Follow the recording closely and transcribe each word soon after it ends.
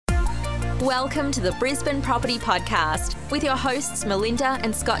Welcome to the Brisbane Property Podcast with your hosts Melinda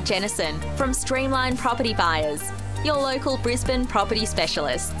and Scott Jennison from Streamline Property Buyers, your local Brisbane property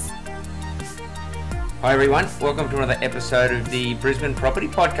specialists. Hi everyone, welcome to another episode of the Brisbane Property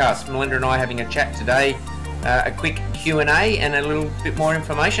Podcast. Melinda and I having a chat today, a quick Q&A and a little bit more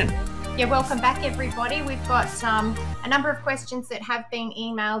information. Yeah, welcome back everybody. We've got a number of questions that have been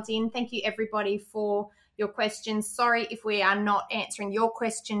emailed in. Thank you everybody for your questions. Sorry if we are not answering your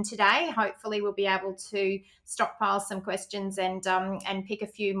question today. Hopefully we'll be able to stockpile some questions and pick a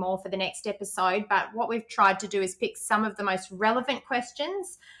few more for the next episode. But what we've tried to do is pick some of the most relevant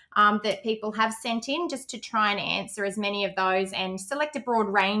questions that people have sent in, just to try and answer as many of those and select a broad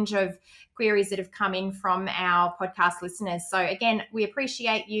range of queries that have come in from our podcast listeners. So again, we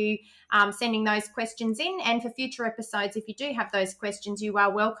appreciate you sending those questions in, and for future episodes, if you do have those questions, you are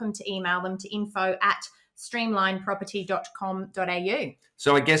welcome to email them to info@streamlineproperty.com.au.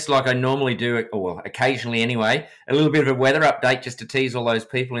 So I guess like I normally do, or occasionally anyway, a little bit of a weather update just to tease all those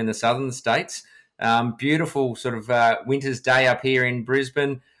people in the southern states. Beautiful sort of winter's day up here in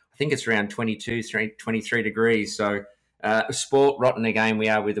Brisbane. I think it's around 22, 23 degrees. So sport rotten again we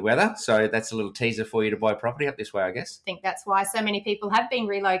are with the weather. So that's a little teaser for you to buy property up this way, I guess. I think that's why so many people have been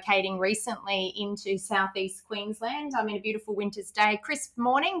relocating recently into southeast Queensland. I mean, a beautiful winter's day, crisp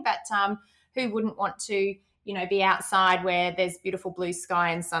morning, but who wouldn't want to, be outside where there's beautiful blue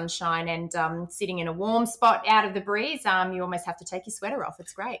sky and sunshine and sitting in a warm spot out of the breeze? You almost have to take your sweater off.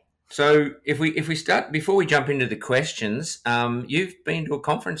 It's great. So if we start, before we jump into the questions, you've been to a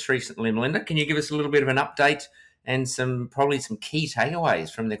conference recently, Melinda. Can you give us a little bit of an update and probably some key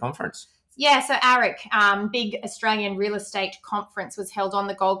takeaways from the conference? Yeah, so AREC, big Australian real estate conference, was held on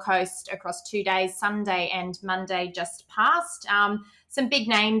the Gold Coast across 2 days, Sunday and Monday just past. Some big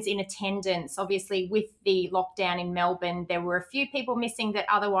names in attendance. Obviously, with the lockdown in Melbourne, there were a few people missing that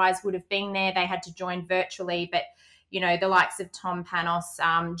otherwise would have been there. They had to join virtually, but the likes of Tom Panos,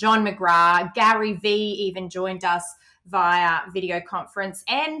 John McGrath, Gary Vee even joined us via video conference,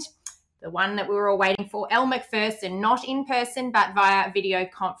 and the one that we were all waiting for, Elle Macpherson, not in person, but via video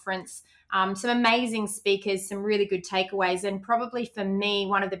conference. Some amazing speakers, some really good takeaways, and probably for me,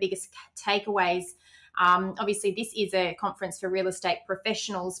 one of the biggest takeaways, obviously this is a conference for real estate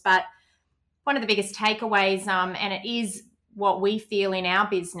professionals, but one of the biggest takeaways, and it is what we feel in our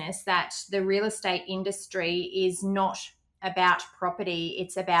business, that the real estate industry is not about property,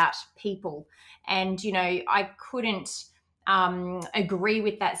 it's about people. And, I couldn't agree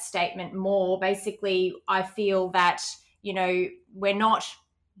with that statement more. Basically, I feel that, we're not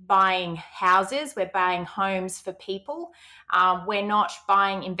buying houses, we're buying homes for people. We're not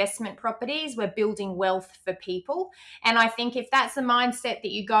buying investment properties, we're building wealth for people. And I think if that's the mindset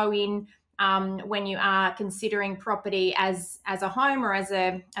that you go in when you are considering property as a home or as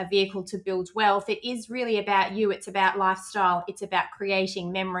a vehicle to build wealth, it is really about you. It's about lifestyle. It's about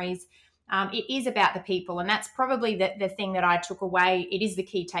creating memories. It is about the people, and that's probably the thing that I took away. It is the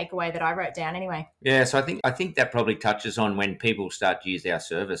key takeaway that I wrote down anyway. Yeah, so I think that probably touches on when people start to use our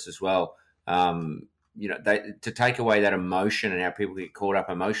service as well. To take away that emotion and how people get caught up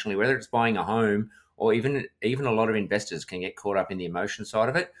emotionally, whether it's buying a home or even a lot of investors can get caught up in the emotion side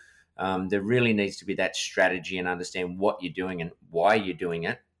of it. There really needs to be that strategy and understand what you're doing and why you're doing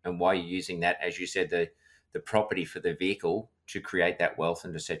it and why you're using that, as you said, the property for the vehicle to create that wealth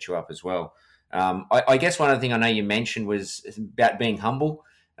and to set you up as well. I guess one other thing I know you mentioned was about being humble,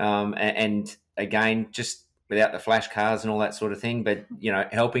 and again, just without the flash cars and all that sort of thing, but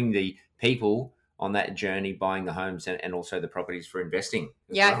helping the people on that journey, buying the homes and also the properties for investing.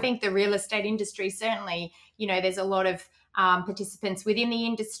 Yeah, well, I think the real estate industry, certainly, there's a lot of participants within the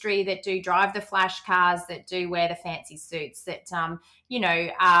industry that do drive the flash cars, that do wear the fancy suits, that,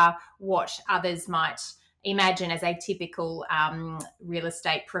 are what others might imagine as a typical real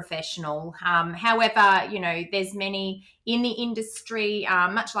estate professional. However, there's many in the industry,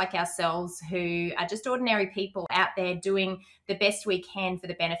 much like ourselves, who are just ordinary people out there doing the best we can for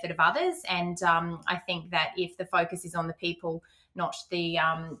the benefit of others. And I think that if the focus is on the people, not the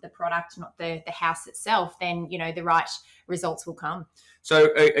product, not the house itself, then, the right results will come.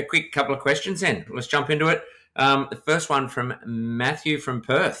 So a quick couple of questions then. Let's jump into it. The first one from Matthew from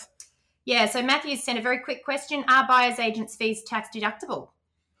Perth. Yeah, so Matthew sent a very quick question. Are buyer's agent's fees tax deductible?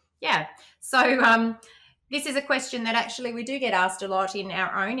 Yeah, so this is a question that actually we do get asked a lot in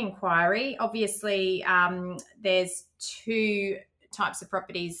our own inquiry. Obviously, there's two types of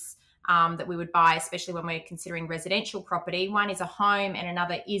properties that we would buy, especially when we're considering residential property. One is a home and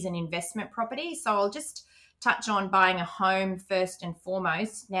another is an investment property. So I'll just touch on buying a home first and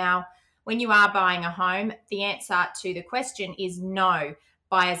foremost. Now, when you are buying a home, the answer to the question is no.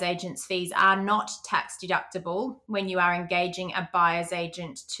 buyer's agent's fees are not tax deductible when you are engaging a buyer's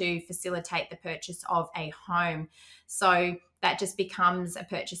agent to facilitate the purchase of a home. So that just becomes a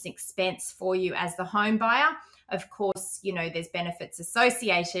purchase expense for you as the home buyer. Of course, there's benefits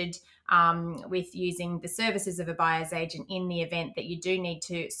associated with using the services of a buyer's agent in the event that you do need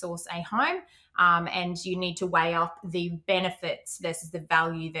to source a home, and you need to weigh up the benefits versus the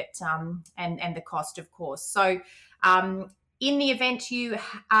value that and the cost, of course. So in the event you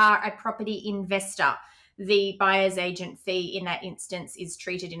are a property investor, the buyer's agent fee in that instance is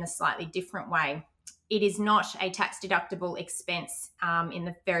treated in a slightly different way. It is not a tax deductible expense in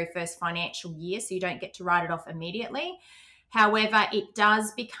the very first financial year, so you don't get to write it off immediately. However, it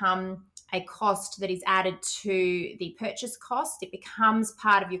does become a cost that is added to the purchase cost. It becomes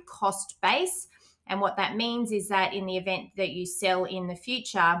part of your cost base. And what that means is that in the event that you sell in the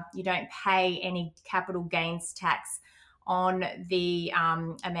future, you don't pay any capital gains tax on the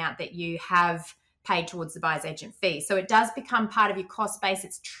amount that you have paid towards the buyer's agent fee. So it does become part of your cost base.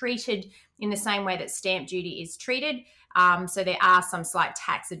 It's treated in the same way that stamp duty is treated. So there are some slight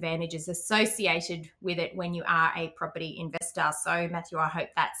tax advantages associated with it when you are a property investor. So Matthew, I hope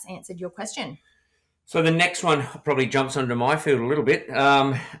that's answered your question. So the next one probably jumps onto my field a little bit.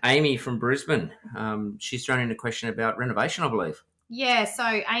 Amy from Brisbane, she's thrown in a question about renovation, I believe. Yeah, so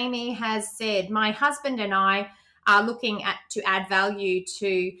Amy has said, my husband and I are looking to add value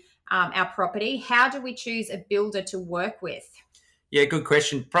to our property. How do we choose a builder to work with? Yeah, good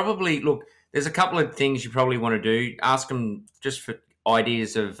question. Probably, look, there's a couple of things you probably want to do. Ask them just for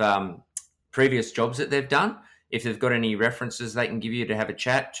ideas of previous jobs that they've done. If they've got any references they can give you to have a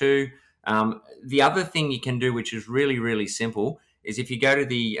chat to. The other thing you can do, which is really, really simple, is if you go to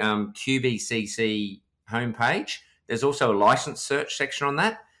the QBCC homepage, there's also a license search section on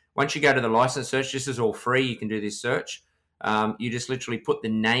that. Once you go to the license search, this is all free. You can do this search. You just literally put the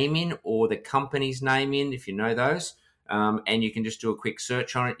name in or the company's name in, if you know those, and you can just do a quick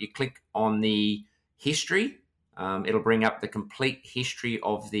search on it. You click on the history. It'll bring up the complete history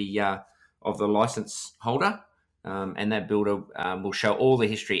of the license holder, and that builder will show all the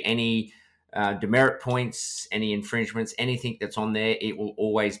history, any demerit points, any infringements, anything that's on there. It will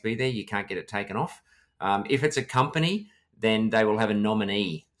always be there. You can't get it taken off. If it's a company, then they will have a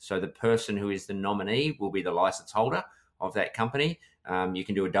nominee. So the person who is the nominee will be the license holder of that company. You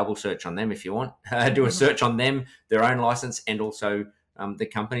can do a double search on them if you want. Do a search on them, their own license, and also the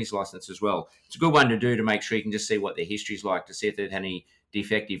company's license as well. It's a good one to do to make sure you can just see what their history's like, to see if they've had any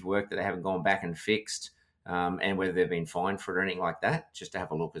defective work that they haven't gone back and fixed, and whether they've been fined for it or anything like that, just to have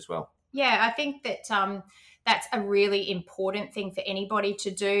a look as well. Yeah, I think that that's a really important thing for anybody to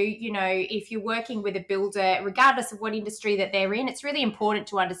do. If you're working with a builder, regardless of what industry that they're in, it's really important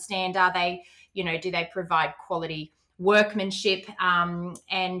to understand, are they, do they provide quality workmanship?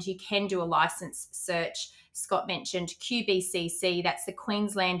 And you can do a license search. Scott mentioned QBCC, that's the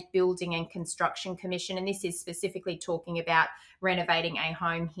Queensland Building and Construction Commission, and this is specifically talking about renovating a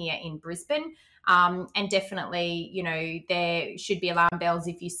home here in Brisbane. And definitely, there should be alarm bells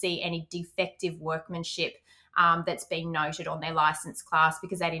if you see any defective workmanship that's been noted on their license class,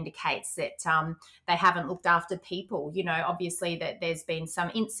 because that indicates that they haven't looked after people. Obviously that there's been some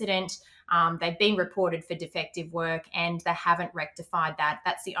incident, they've been reported for defective work and they haven't rectified that.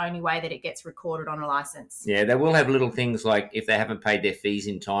 That's the only way that it gets recorded on a license. Yeah, they will have little things like if they haven't paid their fees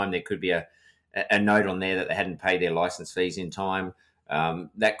in time, there could be a note on there that they hadn't paid their license fees in time.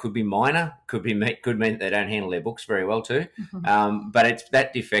 That could be minor, could mean they don't handle their books very well too. But it's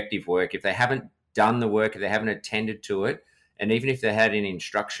that defective work. If they haven't done the work, if they haven't attended to it, and even if they had an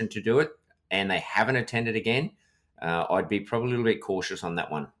instruction to do it and they haven't attended again, I'd be probably a little bit cautious on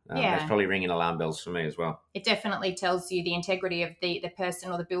that one. That's probably ringing alarm bells for me as well. It definitely tells you the integrity of the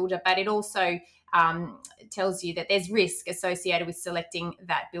person or the builder, but it also tells you that there's risk associated with selecting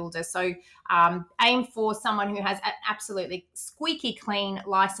that builder. So aim for someone who has an absolutely squeaky clean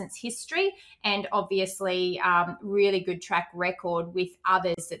license history and obviously really good track record with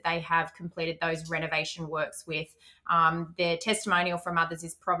others that they have completed those renovation works with. The testimonial from others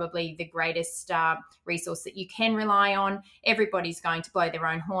is probably the greatest resource that you can rely on. Everybody's going to blow their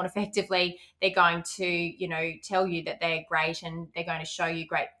own horn effectively. They're going to, tell you that they're great and they're going to show you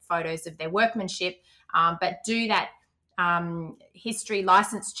great photos of their workmanship. But do that history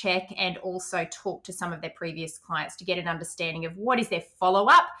license check and also talk to some of their previous clients to get an understanding of what is their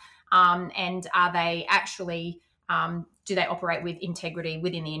follow-up and are they actually, do they operate with integrity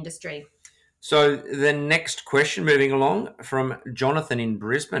within the industry? So the next question, moving along, from Jonathan in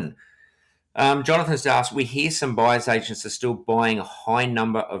Brisbane. Jonathan's asked, we hear some buyers agents are still buying a high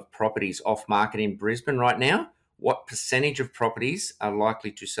number of properties off market in Brisbane right now. what percentage of properties are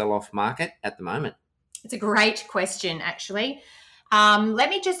likely to sell off market at the moment? It's a great question, actually. Let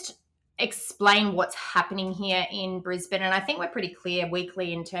me just explain what's happening here in Brisbane. And I think we're pretty clear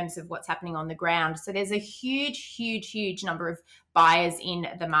weekly in terms of what's happening on the ground. So there's a huge number of buyers in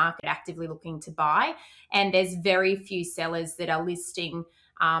the market actively looking to buy. And there's very few sellers that are listing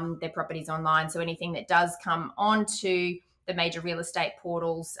their properties online. So anything that does come onto the major real estate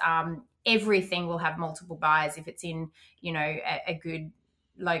portals, everything will have multiple buyers if it's in, a good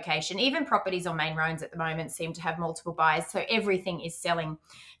location. Even properties on main roads at the moment seem to have multiple buyers. So everything is selling.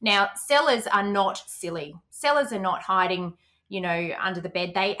 Now, sellers are not silly. Sellers are not hiding, under the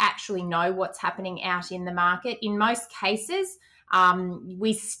bed. They actually know what's happening out in the market. In most cases,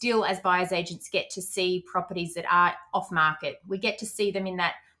 we still, as buyers agents, get to see properties that are off market. We get to see them in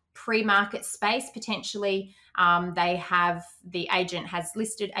that pre-market space. Potentially, the agent has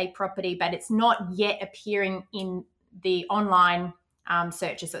listed a property, but it's not yet appearing in the online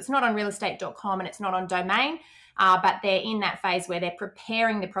searches. So it's not on realestate.com and it's not on Domain, but they're in that phase where they're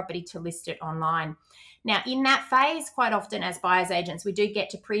preparing the property to list it online. Now, in that phase, quite often as buyers agents, we do get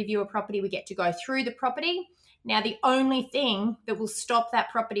to preview a property. We get to go through the property. Now, the only thing that will stop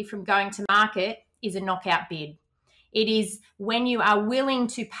that property from going to market is a knockout bid. It is when you are willing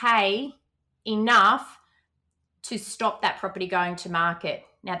to pay enough to stop that property going to market.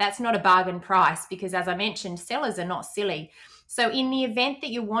 Now, that's not a bargain price because, as I mentioned, sellers are not silly. So in the event that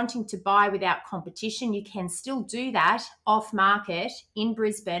you're wanting to buy without competition, you can still do that off market in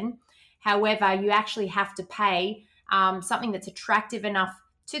Brisbane. However, you actually have to pay something that's attractive enough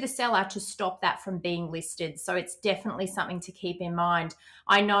to the seller to stop that from being listed. So it's definitely something to keep in mind.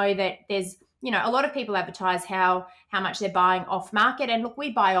 I know that there's, a lot of people advertise how much they're buying off market. And look,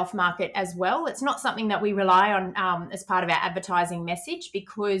 we buy off market as well. It's not something that we rely on as part of our advertising message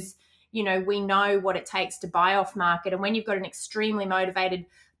because we know what it takes to buy off market. And when you've got an extremely motivated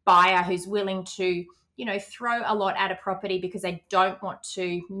buyer who's willing to, throw a lot at a property because they don't want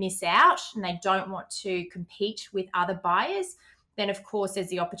to miss out and they don't want to compete with other buyers, then of course there's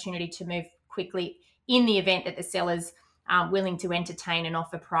the opportunity to move quickly in the event that the seller's willing to entertain an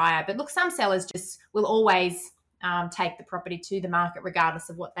offer prior. But look, some sellers just will always take the property to the market regardless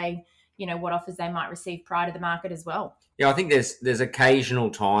of what they, what offers they might receive prior to the market as well. Yeah, I think there's occasional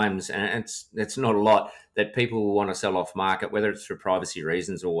times, and it's not a lot, that people will want to sell off market, whether it's for privacy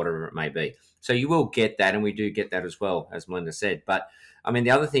reasons or whatever it may be. So you will get that, and we do get that as well, as Melinda said. But I mean,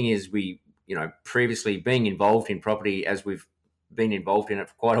 the other thing is we, previously being involved in property, as we've been involved in it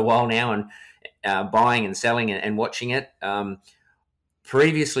for quite a while now, and buying and selling and watching it.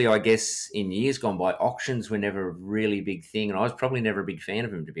 Previously, I guess in years gone by, auctions were never a really big thing, and I was probably never a big fan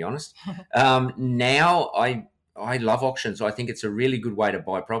of them, to be honest. Now I love auctions. I think it's a really good way to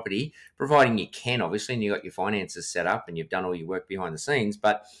buy property, providing you can, obviously, and you got your finances set up and you've done all your work behind the scenes,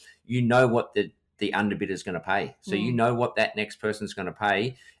 but you know what the underbidder is going to pay. So you know what that next person's going to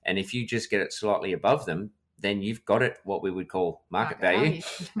pay, and if you just get it slightly above them, then you've got it what we would call market value,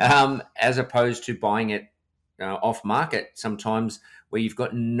 as opposed to buying it off market sometimes where you've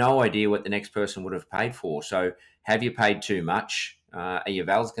got no idea what the next person would have paid for. So have you paid too much? Are your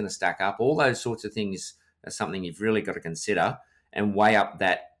vals going to stack up? All those sorts of things are something you've really got to consider and weigh up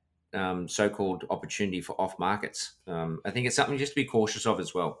that so-called opportunity for off markets. I think it's something just to be cautious of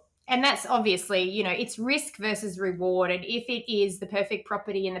as well. And that's obviously, it's risk versus reward. And if it is the perfect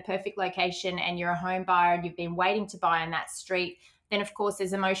property in the perfect location and you're a home buyer and you've been waiting to buy on that street, then of course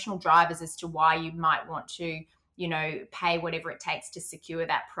there's emotional drivers as to why you might want to, pay whatever it takes to secure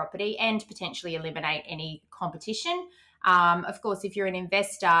that property and potentially eliminate any competition. Of course, if you're an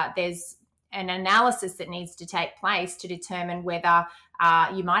investor, there's an analysis that needs to take place to determine whether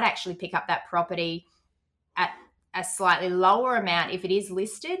you might actually pick up that property at a slightly lower amount if it is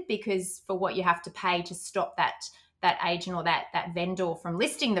listed, because for what you have to pay to stop that agent or that vendor from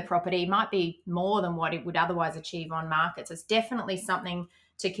listing the property might be more than what it would otherwise achieve on market. So it's definitely something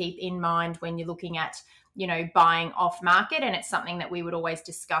to keep in mind when you're looking at, buying off market. And it's something that we would always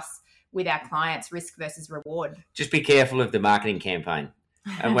discuss with our clients, risk versus reward. Just be careful of the marketing campaign.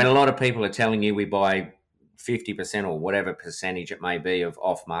 And when a lot of people are telling you we buy 50% or whatever percentage it may be of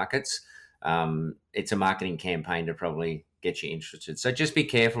off markets, it's a marketing campaign to probably get you interested. So just be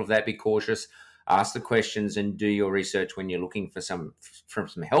careful of that. Be cautious. Ask the questions and do your research when you're looking for some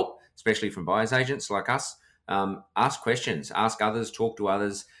help, especially from buyers agents like us. Ask questions, ask others, talk to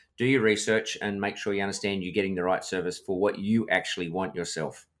others, do your research and make sure you understand you're getting the right service for what you actually want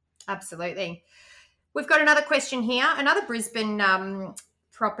yourself. Absolutely. We've got another question here. Another Brisbane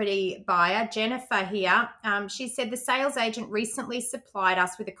property buyer, Jennifer here. She said the sales agent recently supplied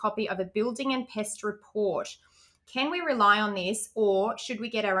us with a copy of a building and pest report Can we rely on this, or should we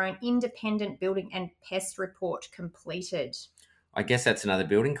get our own independent building and pest report completed? I guess that's another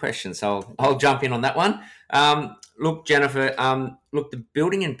building question, so I'll jump in on that one. Look, Jennifer, the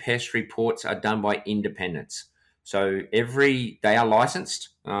building and pest reports are done by independents. So they are licensed.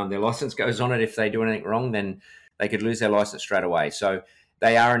 Their license goes on it. If they do anything wrong, then they could lose their license straight away. So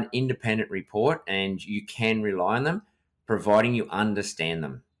they are an independent report, and you can rely on them, providing you understand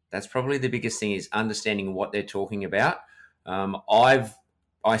them. That's probably the biggest thing, is understanding what they're talking about.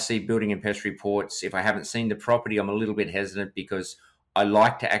 I see building and pest reports. If I haven't seen the property, I'm a little bit hesitant, because I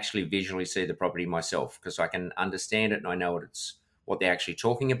like to actually visually see the property myself, because I can understand it and I know what they're actually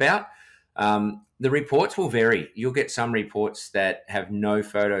talking about. The reports will vary. You'll get some reports that have no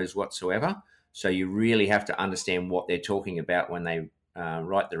photos whatsoever, so you really have to understand what they're talking about when they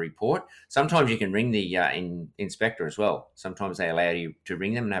write the report. Sometimes you can ring the inspector as well. Sometimes they allow you to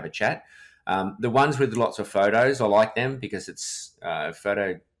ring them and have a chat. The ones with lots of photos, I like them, because it's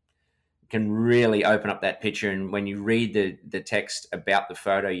photo can really open up that picture, and when you read the text about the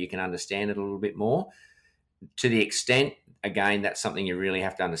photo, you can understand it a little bit more. To the extent, again, that's something you really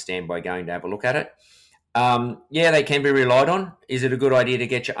have to understand by going to have a look at it. They can be relied on. Is it a good idea to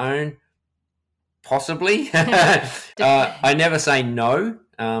get your own? Possibly. I never say no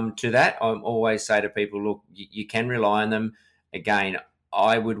to that. I always say to people, look, you can rely on them. Again,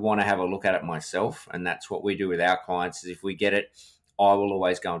 I would want to have a look at it myself, and that's what we do with our clients. Is if we get it, I will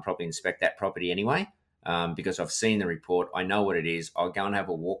always go and properly inspect that property anyway, because I've seen the report. I know what it is. I'll go and have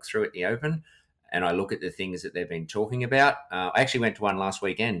a walk through at the open, and I look at the things that they've been talking about. I actually went to one last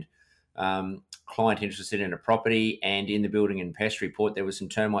weekend. Client interested in a property, and in the building and pest report, there was some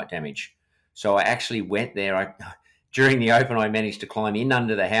termite damage. So I actually went there. During the open, I managed to climb in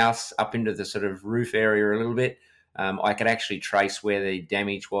under the house, up into the sort of roof area a little bit. I could actually trace where the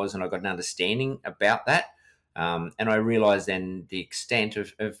damage was, and I got an understanding about that. And I realised then the extent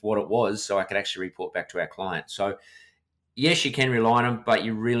of what it was, so I could actually report back to our client. So yes, you can rely on them, but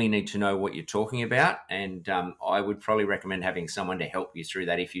you really need to know what you're talking about. And I would probably recommend having someone to help you through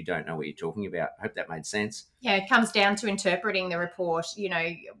that if you don't know what you're talking about. I hope that made sense. Yeah, it comes down to interpreting the report. You know,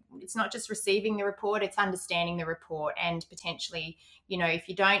 it's not just receiving the report, it's understanding the report, and potentially, you know, if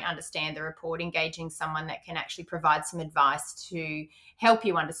you don't understand the report, engaging someone that can actually provide some advice to help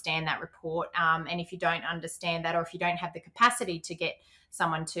you understand that report. And if you don't understand that, or if you don't have the capacity to get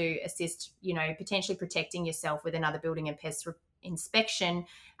someone to assist, you know, potentially protecting yourself with another building and pest inspection,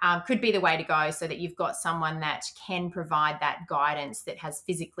 could be the way to go, so that you've got someone that can provide that guidance, that has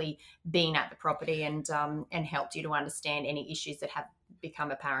physically been at the property and helped you to understand any issues that have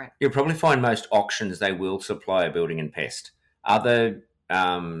become apparent. You'll probably find most auctions, they will supply a building and pest. Other,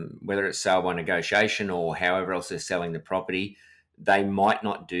 whether it's sale by negotiation or however else they're selling the property, they might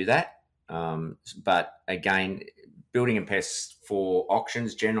not do that. But again, building and pests for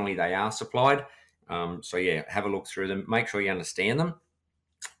auctions, generally they are supplied. So yeah, have a look through them. Make sure you understand them.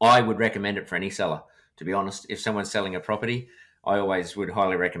 I would recommend it for any seller, to be honest. If someone's selling a property, I always would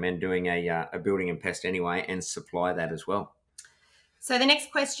highly recommend doing a building and pest anyway, and supply that as well. So the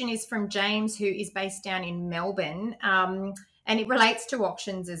next question is from James, who is based down in Melbourne, and it relates to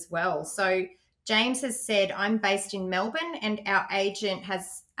auctions as well. So James has said, I'm based in Melbourne, and our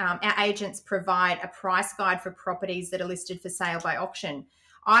agents provide a price guide for properties that are listed for sale by auction.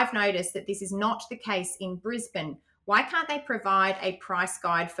 I've noticed that this is not the case in Brisbane. Why can't they provide a price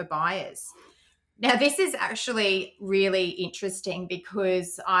guide for buyers? Now, this is actually really interesting,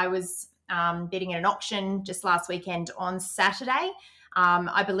 because I was bidding at an auction just last weekend on Saturday.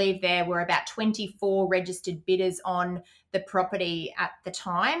 I believe there were about 24 registered bidders on the property at the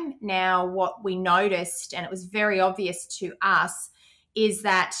time. Now, what we noticed, and it was very obvious to us, is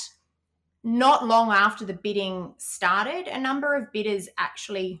that not long after the bidding started, a number of bidders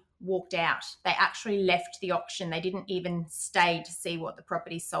actually walked out. They actually left the auction. They didn't even stay to see what the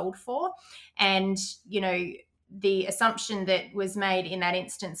property sold for. And, you know, the assumption that was made in that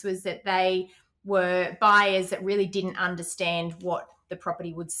instance was that they were buyers that really didn't understand what the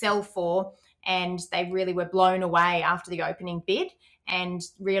property would sell for, and they really were blown away after the opening bid and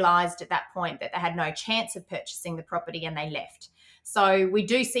realised at that point that they had no chance of purchasing the property, and they left. So we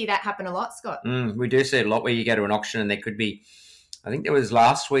do see that happen a lot, Scott. We do see it a lot, where you go to an auction and there could be, I think there was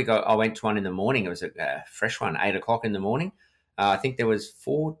last week, I went to one in the morning. It was a fresh one, 8 o'clock in the morning. I think there was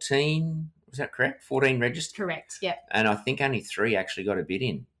 14, was that correct? 14 registered? Correct, yeah. And I think only 3 actually got a bid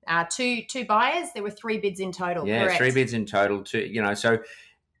in. Two buyers. There were 3 bids in total. Yeah, correct. 3 bids in total. So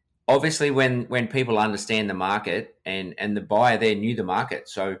obviously when people understand the market, and the buyer there knew the market,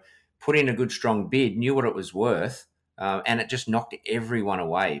 so put in a good strong bid, knew what it was worth, and it just knocked everyone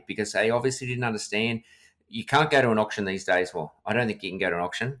away, because they obviously didn't understand. you can't go to an auction these days. Well, I don't think you can go to an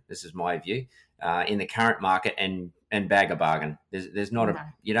auction. This is my view in the current market and bag a bargain. There's not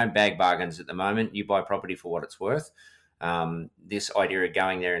you don't bag bargains at the moment. You buy property for what it's worth. This idea of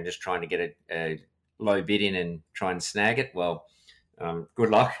going there and just trying to get a low bid in and try and snag it, well, good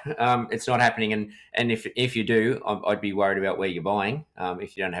luck. It's not happening. And if you do, I'd be worried about where you're buying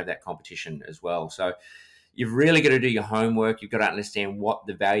if you don't have that competition as well. So you've really got to do your homework. You've got to understand what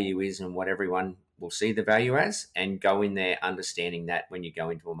the value is and what everyone will see the value as, and go in there understanding that when you go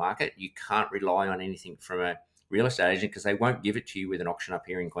into a market. You can't rely on anything from a real estate agent because they won't give it to you with an auction up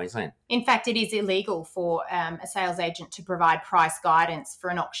here in Queensland. In fact, it is illegal for a sales agent to provide price guidance for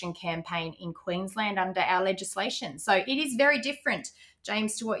an auction campaign in Queensland under our legislation. So it is very different,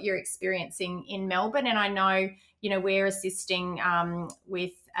 James, to what you're experiencing in Melbourne. And I know, we're assisting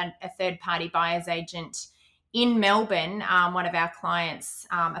with a third-party buyer's agent in Melbourne. One of our clients,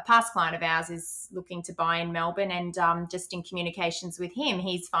 a past client of ours, is looking to buy in Melbourne, and just in communications with him,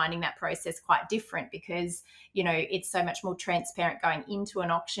 he's finding that process quite different because, it's so much more transparent going into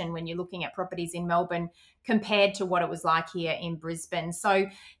an auction when you're looking at properties in Melbourne compared to what it was like here in Brisbane. So,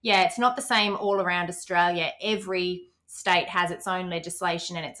 yeah, it's not the same all around Australia. Every state has its own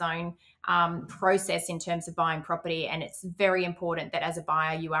legislation and its own process in terms of buying property, and it's very important that as a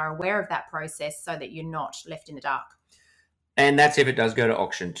buyer you are aware of that process so that you're not left in the dark. And that's if it does go to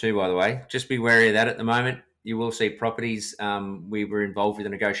auction too, by the way. Just be wary of that at the moment. You will see properties. We were involved with a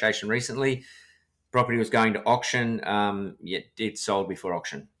negotiation recently. Property was going to auction, yet it sold before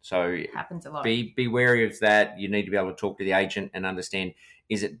auction. So it happens a lot. Be wary of that. You need to be able to talk to the agent and understand,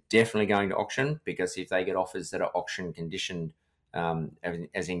 is it definitely going to auction? Because if they get offers that are auction conditioned,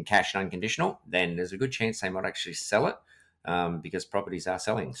 as in cash and unconditional, then there's a good chance they might actually sell it because properties are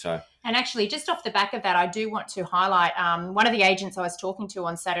selling. So, and actually, just off the back of that, I do want to highlight one of the agents I was talking to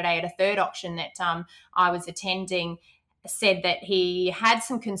on Saturday at a third auction that I was attending said that he had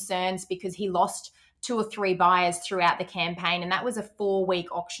some concerns because he lost 2 or 3 buyers throughout the campaign, and that was a 4-week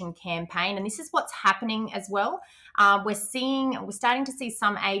auction campaign. And this is what's happening as well. We're starting to see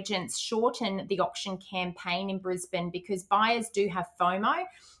some agents shorten the auction campaign in Brisbane because buyers do have FOMO.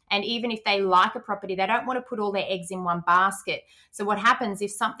 And even if they like a property, they don't want to put all their eggs in one basket. So what happens if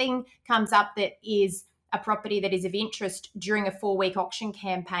something comes up that is a property that is of interest during a 4-week auction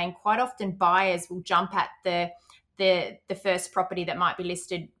campaign, quite often buyers will jump at the first property that might be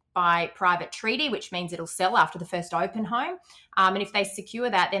listed by private treaty, which means it'll sell after the first open home. And if they secure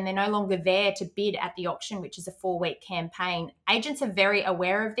that, then they're no longer there to bid at the auction, which is a 4-week campaign. Agents are very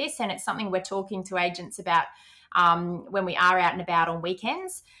aware of this, and it's something we're talking to agents about when we are out and about on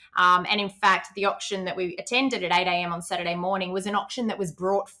weekends. And in fact, the auction that we attended at 8 a.m. on Saturday morning was an auction that was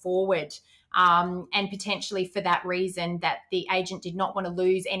brought forward, and potentially for that reason that the agent did not want to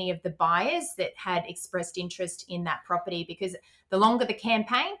lose any of the buyers that had expressed interest in that property, because the longer the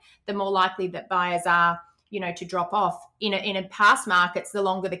campaign, the more likely that buyers are, to drop off. In a past markets, the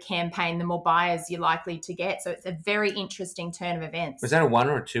longer the campaign, the more buyers you're likely to get. So it's a very interesting turn of events. Was that a 1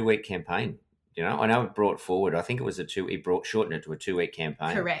 or a 2-week campaign? I know it brought forward. I think it was shortened it to a 2-week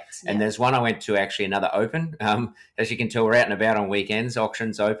campaign. Correct. And there's one I went to, actually, another open. As you can tell, we're out and about on weekends,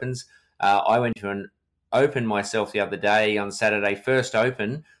 auctions, opens. I went to an open myself the other day on Saturday, first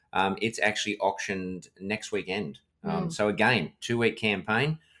open. It's actually auctioned next weekend. So again, 2-week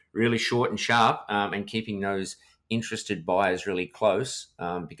campaign, really short and sharp, and keeping those interested buyers really close,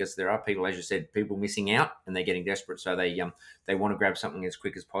 because there are people, as you said, people missing out and they're getting desperate. So they want to grab something as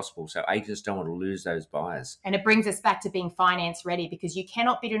quick as possible. So agents don't want to lose those buyers. And it brings us back to being finance ready, because you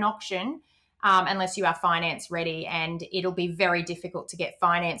cannot bid an auction unless you are finance ready, and it'll be very difficult to get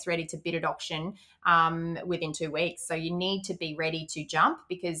finance ready to bid at auction within 2 weeks. So you need to be ready to jump,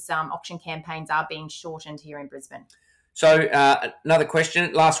 because auction campaigns are being shortened here in Brisbane. So another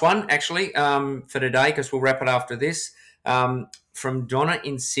question, last one actually for today, because we'll wrap it after this, from Donna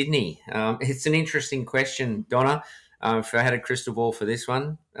in Sydney. It's an interesting question, Donna, if I had a crystal ball for this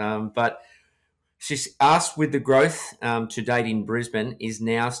one, but she's asked, with the growth to date in Brisbane, is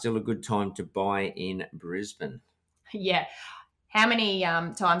now still a good time to buy in Brisbane? Yeah. How many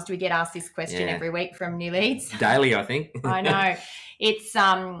times do we get asked this question every week from new leads? Daily, I think. I know.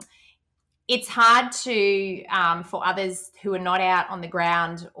 It's hard to for others who are not out on the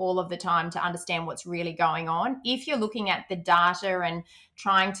ground all of the time to understand what's really going on. If you're looking at the data and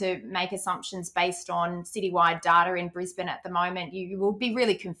trying to make assumptions based on citywide data in Brisbane at the moment, you will be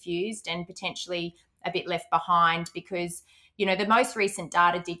really confused and potentially a bit left behind, because, the most recent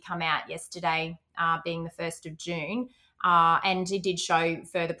data did come out yesterday, being the 1st of June. And it did show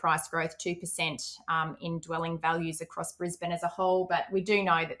further price growth, 2% in dwelling values across Brisbane as a whole. But we do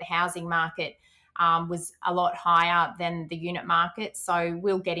know that the housing market was a lot higher than the unit market. So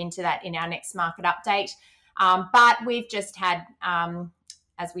we'll get into that in our next market update. But we've just had,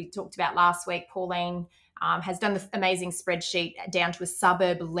 as we talked about last week, Pauline has done the amazing spreadsheet down to a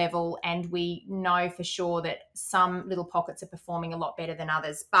suburb level, and we know for sure that some little pockets are performing a lot better than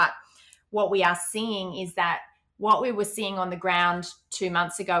others. But what we are seeing is that what we were seeing on the ground 2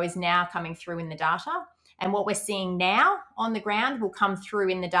 months ago is now coming through in the data. And what we're seeing now on the ground will come through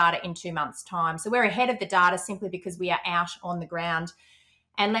in the data in 2 months' time. So we're ahead of the data simply because we are out on the ground.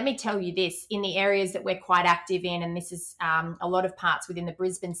 And let me tell you this, in the areas that we're quite active in, and this is a lot of parts within the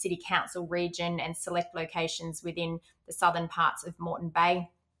Brisbane City Council region and select locations within the southern parts of Moreton Bay,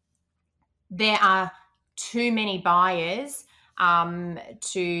 there are too many buyers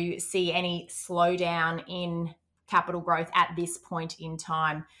to see any slowdown in capital growth at this point in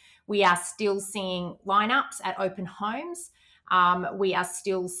time. We are still seeing lineups at open homes. We are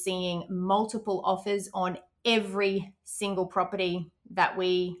still seeing multiple offers on every single property that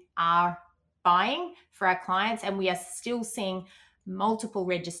we are buying for our clients, and we are still seeing multiple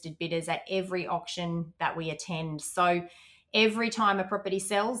registered bidders at every auction that we attend. So every time a property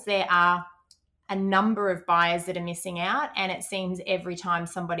sells, there are a number of buyers that are missing out, and it seems every time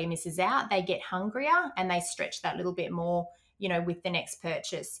somebody misses out, they get hungrier and they stretch that little bit more, with the next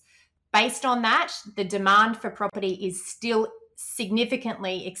purchase. Based on that, the demand for property is still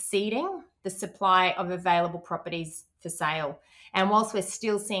significantly exceeding the supply of available properties for sale. And whilst we're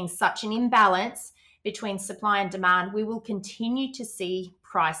still seeing such an imbalance between supply and demand, we will continue to see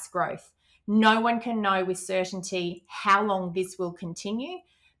price growth. No one can know with certainty how long this will continue.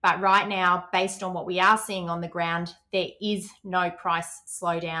 But right now, based on what we are seeing on the ground, there is no price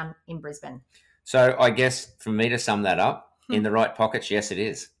slowdown in Brisbane. So I guess for me to sum that up, in the right pockets, yes, it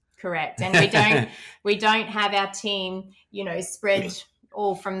is. Correct. And we don't have our team, spread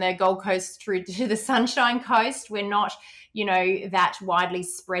all from the Gold Coast through to the Sunshine Coast. We're not, that widely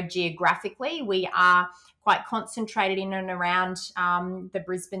spread geographically. We are quite concentrated in and around the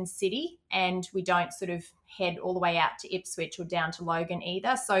Brisbane city, and we don't sort of head all the way out to Ipswich or down to Logan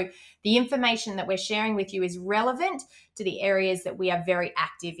either. So the information that we're sharing with you is relevant to the areas that we are very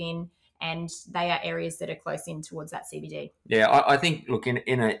active in, and they are areas that are close in towards that CBD. Yeah, I think, look, in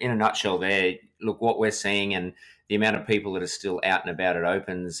a nutshell there, look, what we're seeing and the amount of people that are still out and about at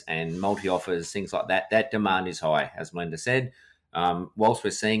opens and multi-offers, things like that, that demand is high, as Melinda said. Whilst we're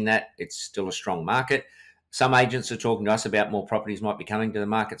seeing that, it's still a strong market. Some agents are talking to us about more properties might be coming to the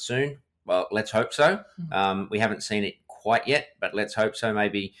market soon. Well, let's hope so. We haven't seen it quite yet, but let's hope so.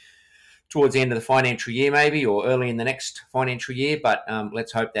 Maybe towards the end of the financial year, maybe, or early in the next financial year. But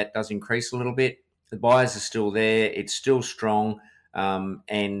let's hope that does increase a little bit. The buyers are still there. It's still strong.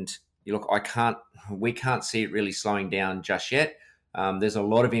 And look, we can't see it really slowing down just yet. There's a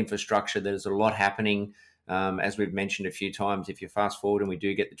lot of infrastructure. There's a lot happening. As we've mentioned a few times, if you fast forward and we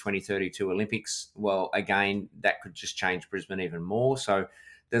do get the 2032 Olympics, well, again, that could just change Brisbane even more. So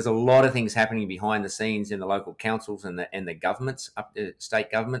there's a lot of things happening behind the scenes in the local councils and the governments, up the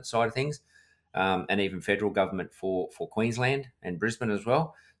state government side of things, and even federal government for Queensland and Brisbane as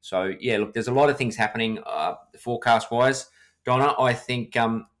well. So, yeah, look, there's a lot of things happening forecast-wise. Donna, I think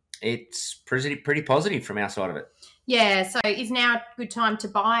it's pretty positive from our side of it. Yeah, so is now a good time to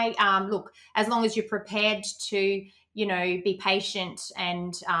buy? Look, as long as you're prepared to, be patient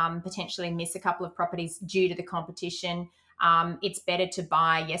and potentially miss a couple of properties due to the competition, it's better to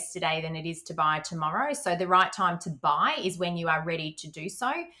buy yesterday than it is to buy tomorrow. So the right time to buy is when you are ready to do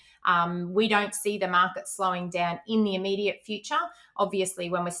so. We don't see the market slowing down in the immediate future. Obviously,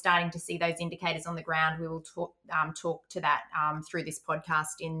 when we're starting to see those indicators on the ground, we will talk to that through this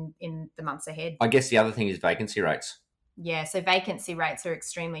podcast in the months ahead. I guess the other thing is vacancy rates. Yeah, so vacancy rates are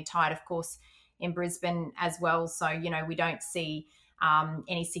extremely tight, of course, in Brisbane as well. So, we don't see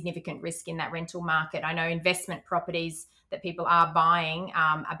any significant risk in that rental market. I know investment properties that people are buying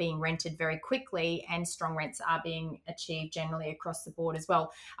are being rented very quickly, and strong rents are being achieved generally across the board as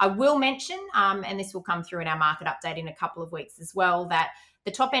well. I will mention, and this will come through in our market update in a couple of weeks as well, that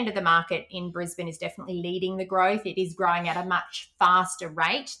the top end of the market in Brisbane is definitely leading the growth. It is growing at a much faster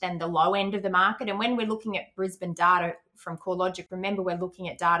rate than the low end of the market. And when we're looking at Brisbane data from CoreLogic, remember we're looking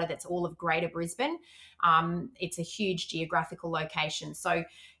at data that's all of Greater Brisbane. It's a huge geographical location. So,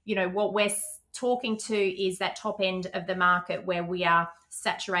 what we're talking to is that top end of the market where we are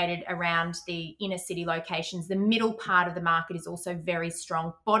saturated around the inner city locations. The middle part of the market is also very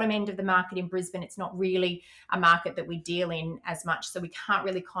strong. Bottom end of the market in Brisbane, it's not really a market that we deal in as much, so we can't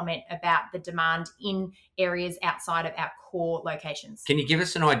really comment about the demand in areas outside of our core locations. Can you give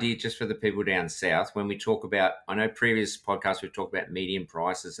us an idea just for the people down south when we talk about, I know previous podcasts we've talked about median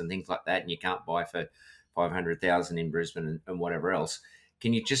prices and things like that, and you can't buy for $500,000 in Brisbane and whatever else.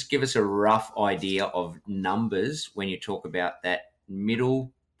 Can you just give us a rough idea of numbers when you talk about that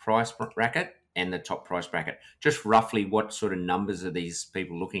middle price bracket and the top price bracket? Just roughly what sort of numbers are these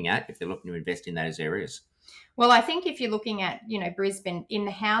people looking at if they're looking to invest in those areas? Well, I think if you're looking at, Brisbane, in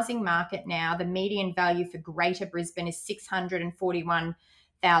the housing market now, the median value for Greater Brisbane is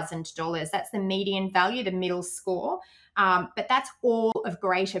 $641,000. That's the median value, the middle score. But that's all of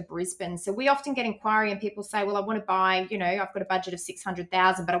Greater Brisbane. So we often get inquiry and people say, well, I want to buy, I've got a budget of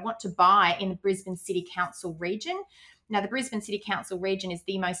 $600,000, but I want to buy in the Brisbane City Council region. Now, the Brisbane City Council region is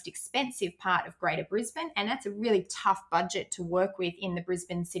the most expensive part of Greater Brisbane, and that's a really tough budget to work with in the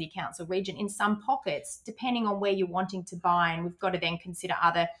Brisbane City Council region in some pockets, depending on where you're wanting to buy, and we've got to then consider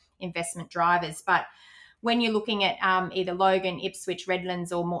other investment drivers. But when you're looking at either Logan, Ipswich,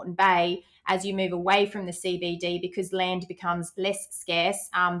 Redlands or Moreton Bay, as you move away from the CBD, because land becomes less scarce,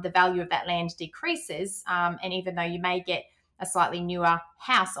 the value of that land decreases, and even though you may get a slightly newer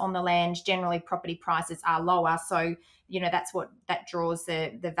house on the land, generally property prices are lower. So, that's what that draws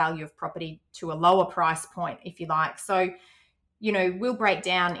the value of property to a lower price point, if you like. So, we'll break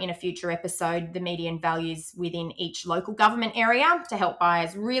down in a future episode the median values within each local government area to help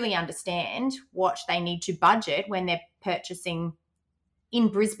buyers really understand what they need to budget when they're purchasing in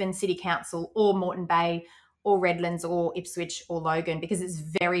Brisbane City Council or Moreton Bay or Redlands or Ipswich or Logan, because it's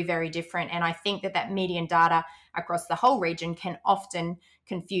very, very different. And I think that median data across the whole region can often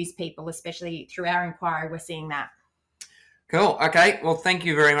confuse people, especially through our inquiry, we're seeing that. Cool. Okay. Well, thank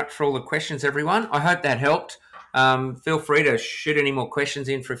you very much for all the questions, everyone. I hope that helped. Feel free to shoot any more questions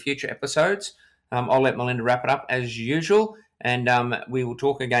in for future episodes. I'll let Melinda wrap it up as usual, and we will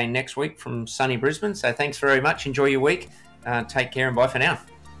talk again next week from sunny Brisbane. So thanks very much. Enjoy your week. Take care and bye for now.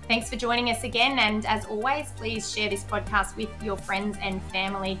 Thanks for joining us again. And as always, please share this podcast with your friends and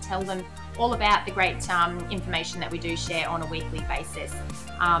family. Tell them all about the great information that we do share on a weekly basis.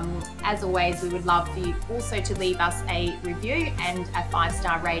 As always, we would love for you also to leave us a review and a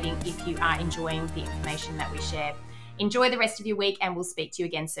 5-star rating if you are enjoying the information that we share. Enjoy the rest of your week, and we'll speak to you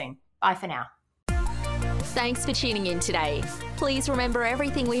again soon. Bye for now. Thanks for tuning in today. Please remember,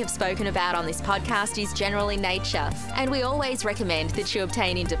 everything we have spoken about on this podcast is general in nature, and we always recommend that you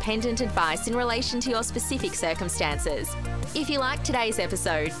obtain independent advice in relation to your specific circumstances. If you liked today's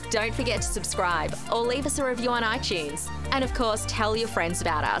episode, don't forget to subscribe or leave us a review on iTunes. And of course, tell your friends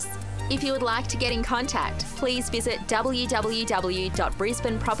about us. If you would like to get in contact, please visit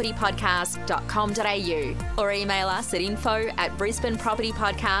www.brisbanepropertypodcast.com.au or email us at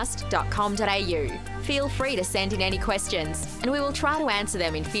info@brisbanepropertypodcast.com.au. Feel free to send in any questions, and we will try to answer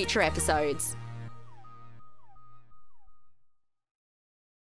them in future episodes.